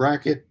chromium on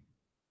bracket.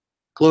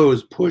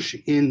 Close, push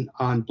in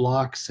on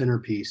block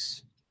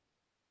centerpiece.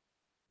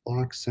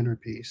 Block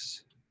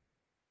centerpiece.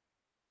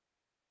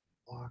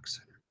 Block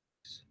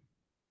centerpiece.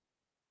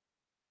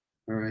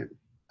 All right.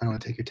 I don't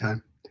want to take your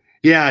time.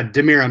 Yeah,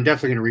 Demir, I'm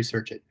definitely going to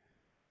research it.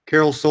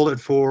 Carol sold it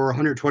for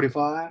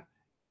 125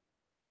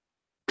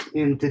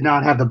 and did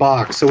not have the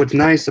box. So what's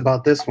nice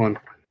about this one,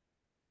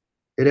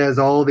 it has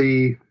all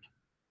the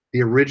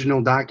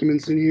original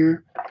documents in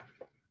here. I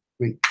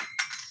mean,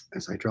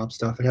 as I drop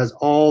stuff, it has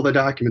all the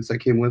documents that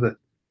came with it.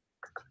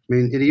 I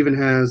mean, it even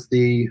has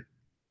the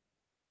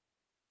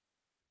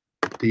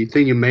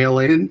thing you mail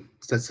in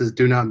that says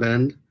 "Do not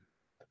bend."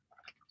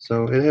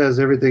 So it has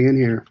everything in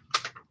here.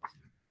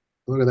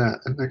 Look at that.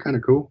 Isn't that kind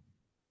of cool?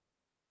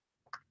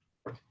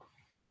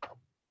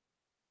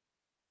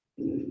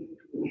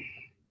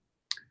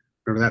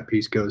 Wherever that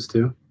piece goes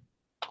to.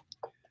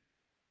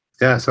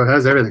 Yeah, so it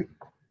has everything.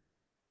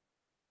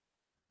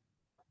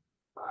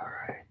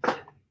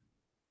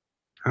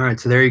 All right,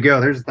 so there you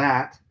go. There's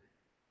that.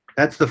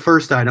 That's the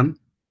first item.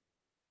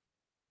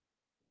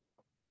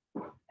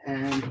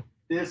 And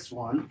this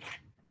one's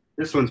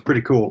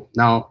pretty cool.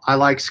 Now, I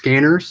like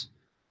scanners.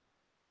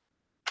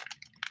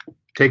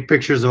 Take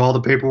pictures of all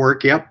the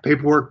paperwork. Yep,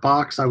 paperwork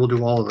box. I will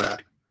do all of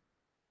that.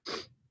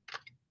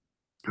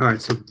 All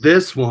right, so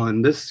this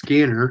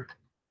scanner,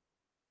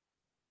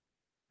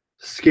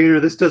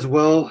 this does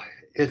well.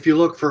 If you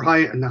look for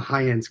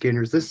high-end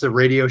scanners, this is a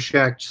Radio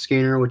Shack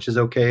scanner, which is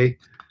okay.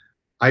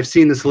 I've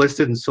seen this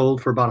listed and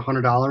sold for about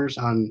 $100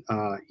 on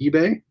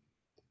eBay.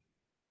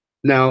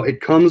 Now, it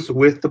comes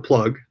with the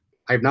plug.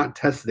 I have not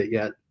tested it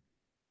yet.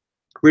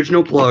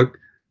 Original plug.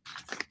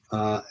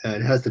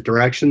 It has the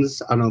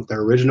directions. I don't know if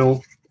they're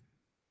original,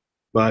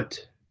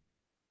 but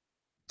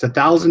it's a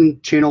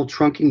 1,000-channel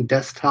trunking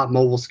desktop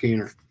mobile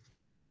scanner.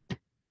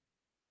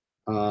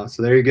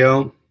 So there you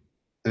go.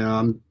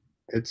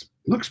 It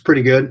looks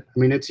pretty good. I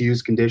mean, it's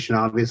used condition,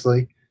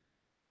 obviously,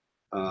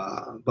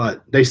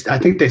 but I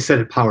think they said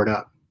it powered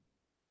up.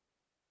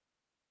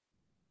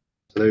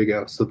 So there you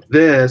go. So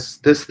this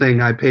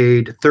thing I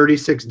paid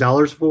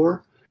 $36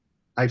 for.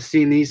 I've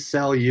seen these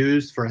sell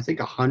used for I think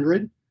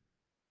 $100,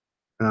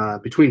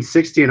 between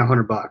 60 and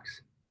 $100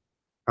 bucks.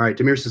 All right,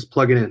 Demir says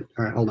plug it in.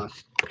 All right, hold on.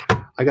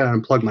 I gotta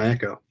unplug my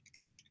Echo.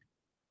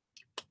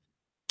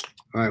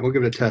 All right, we'll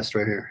give it a test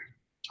right here.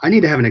 I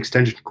need to have an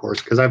extension cord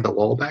because I have the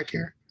wall back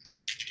here.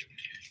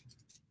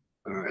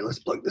 All right, let's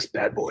plug this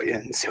bad boy in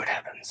and see what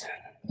happens.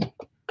 All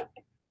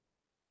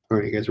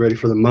right, you guys ready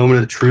for the moment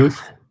of the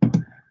truth?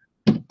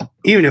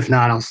 Even if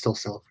not, I'll still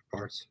sell it for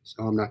parts.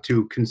 So I'm not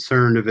too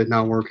concerned of it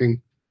not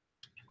working.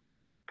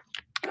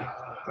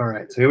 All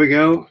right, so here we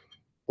go.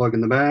 Plug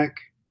in the back.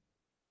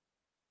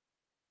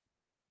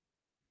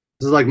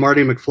 This is like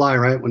Marty McFly,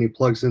 right? When he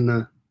plugs in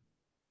the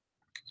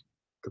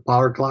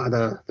power clock,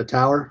 the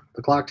tower,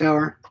 the clock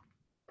tower.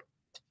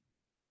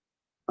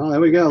 Oh, there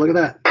we go. Look at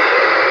that.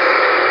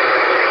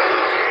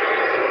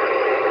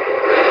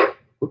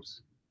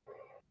 Whoops.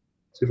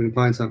 See if we can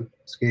find something.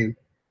 This game.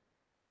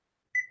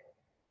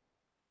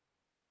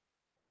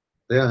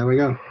 Yeah, there we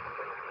go.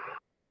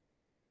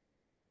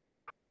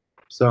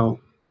 So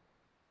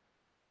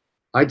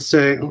I'd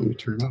say, oh, let me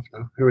turn it off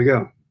now. Here we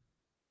go.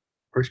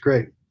 Works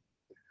great.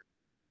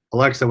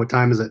 Alexa, what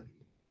time is it?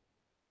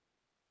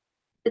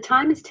 The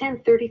time is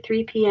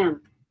 10:33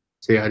 p.m.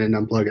 See, I didn't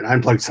unplug it. I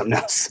unplugged something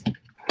else.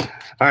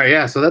 All right,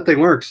 yeah, so that thing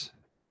works.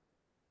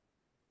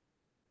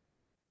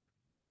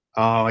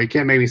 Oh, you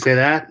can't make me say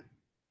that.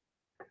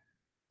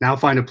 Now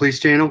find a police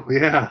channel?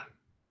 Yeah.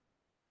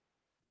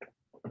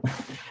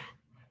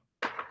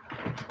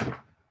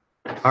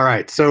 All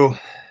right, so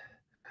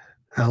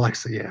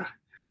Alexa, yeah,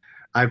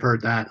 I've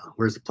heard that.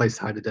 Where's the place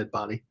to hide a dead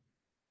body?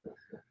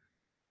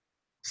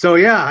 So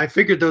yeah, I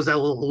figured those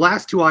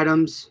last two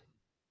items,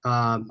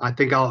 I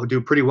think I'll do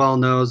pretty well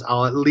in those.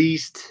 I'll at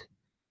least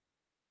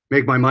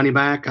make my money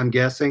back, I'm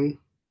guessing.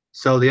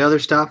 So the other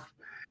stuff,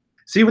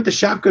 see with the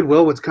Shop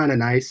Goodwill, what's kind of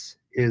nice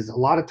is a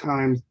lot of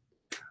times,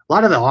 a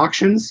lot of the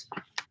auctions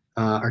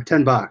are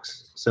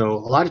 $10. So a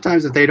lot of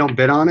times if they don't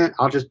bid on it,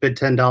 I'll just bid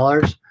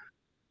 $10.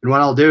 And what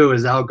I'll do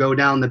is I'll go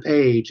down the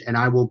page and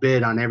I will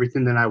bid on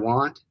everything that I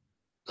want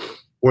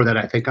or that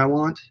I think I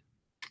want.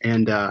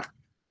 And at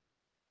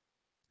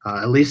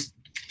least,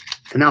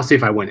 and I'll see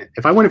if I win it.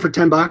 If I win it for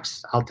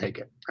 $10, I'll take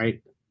it, right?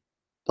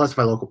 Plus, if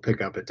I local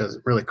pickup, it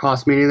doesn't really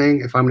cost me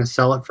anything. If I'm going to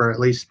sell it for at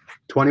least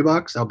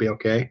 $20, I'll be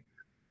okay.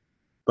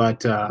 But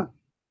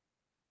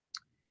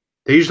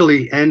they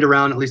usually end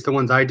around, at least the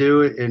ones I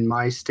do in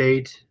my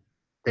state,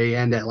 they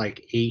end at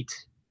like 8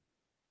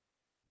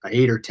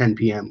 or 10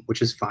 p.m.,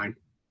 which is fine.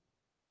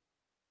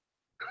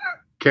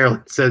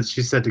 Carolyn says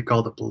she said to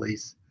call the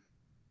police.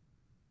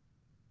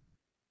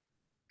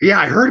 Yeah,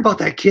 I heard about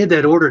that kid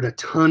that ordered a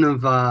ton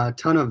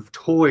of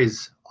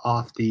toys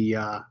off the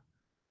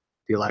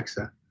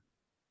Alexa.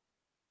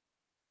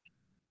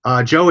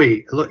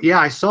 Joey, look, yeah,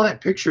 I saw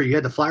that picture. You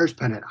had the Flyers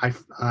pennant.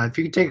 If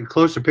you could take a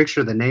closer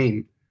picture of the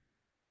name,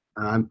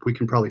 we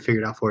can probably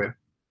figure it out for you.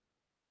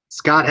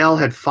 Scott L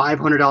had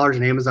 $500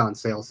 in Amazon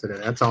sales today.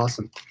 That's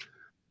awesome.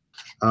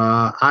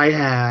 I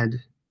had,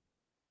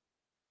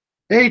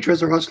 hey,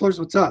 Treasure Hustlers,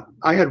 what's up?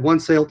 I had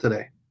one sale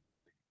today,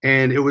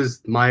 and it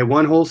was my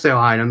one wholesale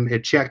item.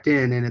 It checked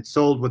in, and it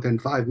sold within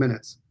 5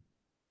 minutes.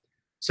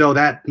 So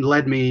that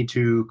led me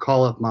to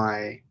call up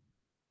my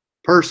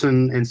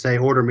person and say,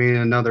 order me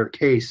another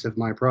case of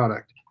my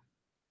product.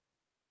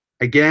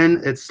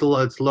 Again, it's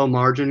low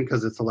margin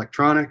because it's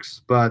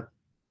electronics, but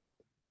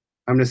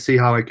I'm going to see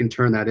how I can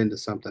turn that into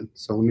something.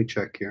 So let me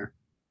check here.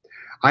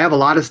 I have a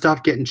lot of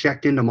stuff getting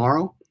checked in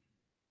tomorrow,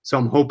 so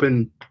I'm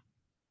hoping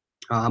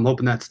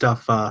that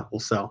stuff will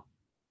sell.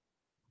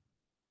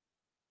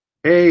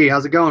 Hey,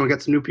 how's it going? We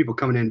got some new people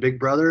coming in. Big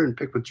Brother and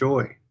Pick with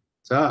Joy.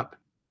 What's up?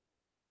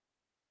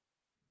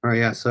 All right,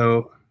 yeah.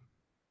 So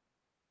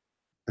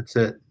that's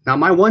it. Now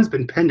my one's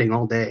been pending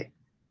all day,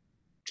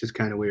 which is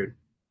kind of weird.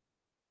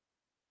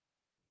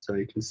 So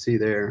you can see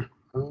there.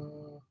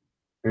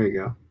 There you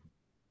go.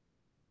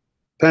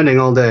 Pending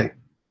all day,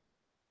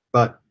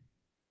 but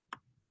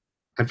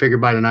I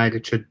figured by tonight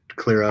it should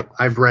clear up.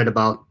 I've read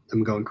about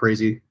them going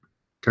crazy in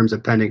terms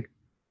of pending.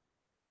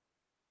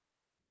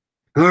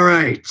 All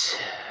right.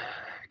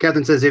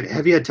 Catherine says,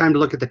 have you had time to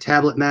look at the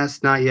tablet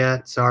mess? Not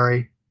yet.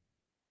 Sorry.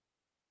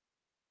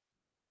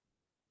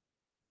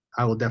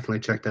 I will definitely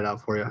check that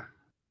out for you.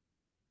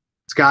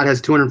 Scott has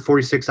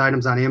 246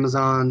 items on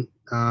Amazon.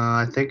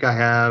 I think I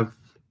have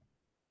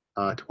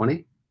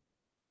 20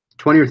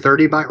 or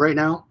 30 right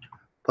now,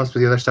 plus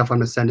with the other stuff I'm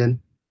going to send in.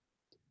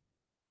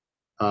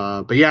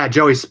 But yeah,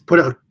 Joey, put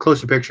a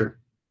closer picture.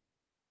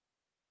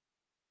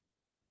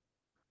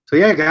 So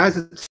yeah, guys,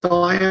 that's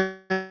all I had.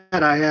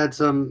 I had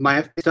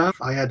my FBA stuff.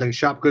 I had the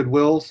Shop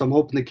Goodwill, so I'm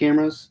hoping the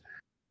cameras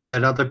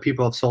that other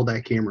people have sold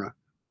that camera,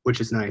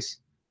 which is nice.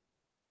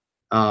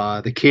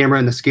 The camera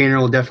and the scanner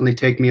will definitely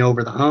take me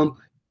over the hump.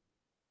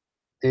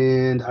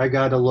 And I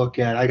got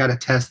to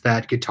test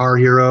that Guitar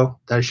Hero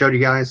that I showed you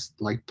guys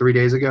like 3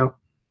 days ago.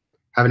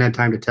 Haven't had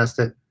time to test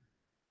it,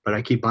 but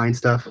I keep buying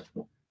stuff.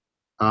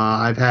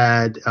 I've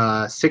had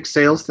 6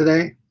 sales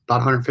today,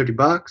 about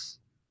 $150.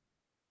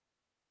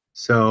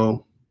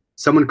 So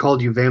someone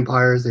called you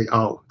vampires.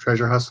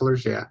 Treasure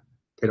hustlers. Yeah,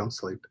 they don't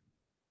sleep.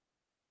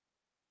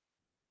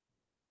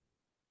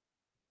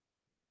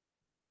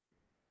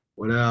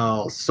 What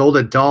else? Sold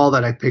a doll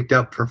that I picked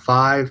up for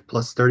 $5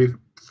 plus 30,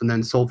 and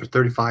then sold for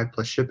 $35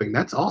 plus shipping.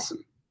 That's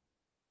awesome.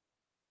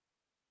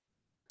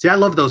 See, I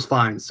love those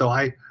finds. So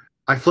I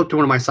flipped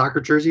one of my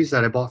soccer jerseys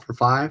that I bought for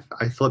 $5.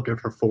 I flipped it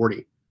for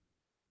 $40,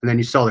 and then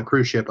you saw the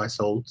cruise ship I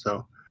sold.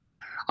 So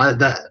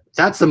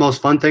that's the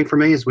most fun thing for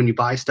me is when you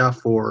buy stuff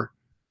for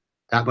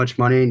that much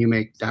money and you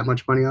make that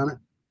much money on it.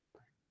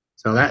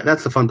 So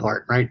that's the fun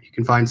part, right? You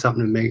can find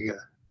something to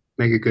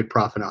make a good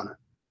profit on it.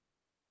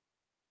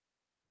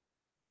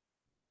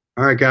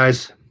 All right,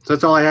 guys. So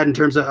that's all I had in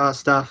terms of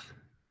stuff.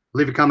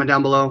 Leave a comment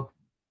down below.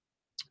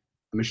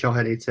 Michelle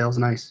had 8 sales.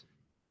 Nice.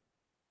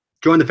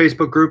 Join the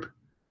Facebook group.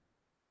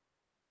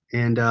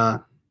 And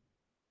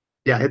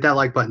yeah, hit that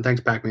like button.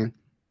 Thanks, Pac-Man.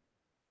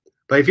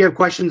 But if you have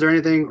questions or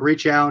anything,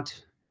 reach out.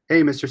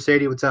 Hey, Mr.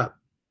 Sadie, what's up?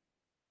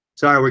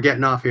 Sorry, we're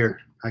getting off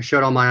here. I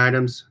showed all my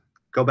items.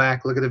 Go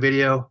back, look at the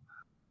video.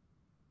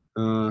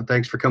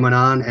 Thanks for coming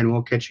on, and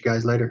we'll catch you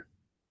guys later.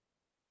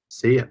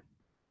 See ya.